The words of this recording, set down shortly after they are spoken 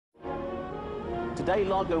Today,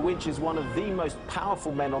 Largo Winch is one of the most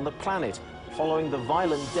powerful men on the planet, following the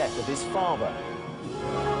violent death of his father.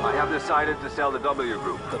 I have decided to sell the W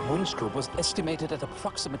Group. The Winch Group was estimated at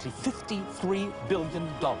approximately $53 billion.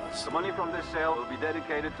 The money from this sale will be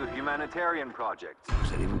dedicated to humanitarian projects.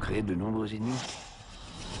 Vous allez vous créer de nombreux ennemis.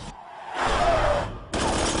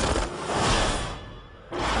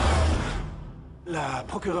 La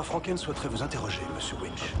procureure Franken souhaiterait vous interroger, Monsieur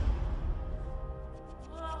Winch.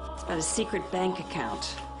 It's about a secret bank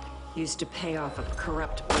account used to pay off a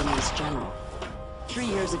corrupt Burmese general. 3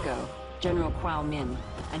 years ago, General Kwao Min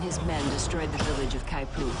and his men destroyed the village of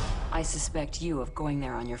Kaipu. I suspect you of going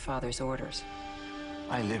there on your father's orders.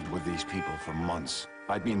 I lived with these people for months.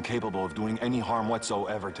 I'd be incapable of doing any harm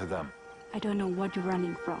whatsoever to them. I don't know what you're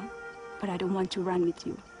running from, but I don't want to run with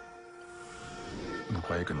you. Vous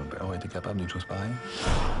croyez que mon père aurait été capable d'une chose pareille?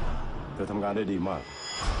 เธอทำงานได้ดีมาก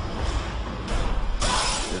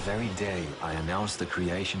The very day I announced the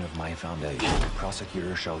creation of my foundation, the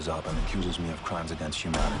prosecutor shows up and accuses me of crimes against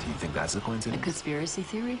humanity. You think that's a coincidence? A conspiracy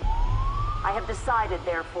theory? I have decided,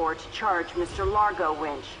 therefore, to charge Mr. Largo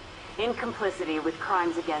Winch in complicity with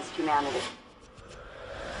crimes against humanity.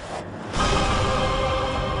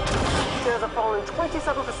 Shares have fallen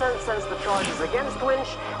 27% since the charges against Winch,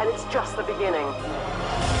 and it's just the beginning.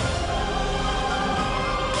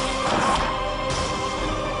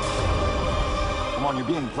 Come on, you're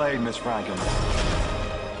being played, Miss Franken.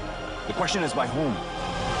 The question is by whom?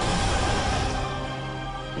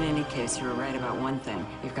 In any case, you were right about one thing.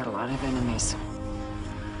 You've got a lot of enemies.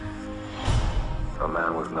 A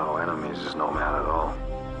man with no enemies is no man at all.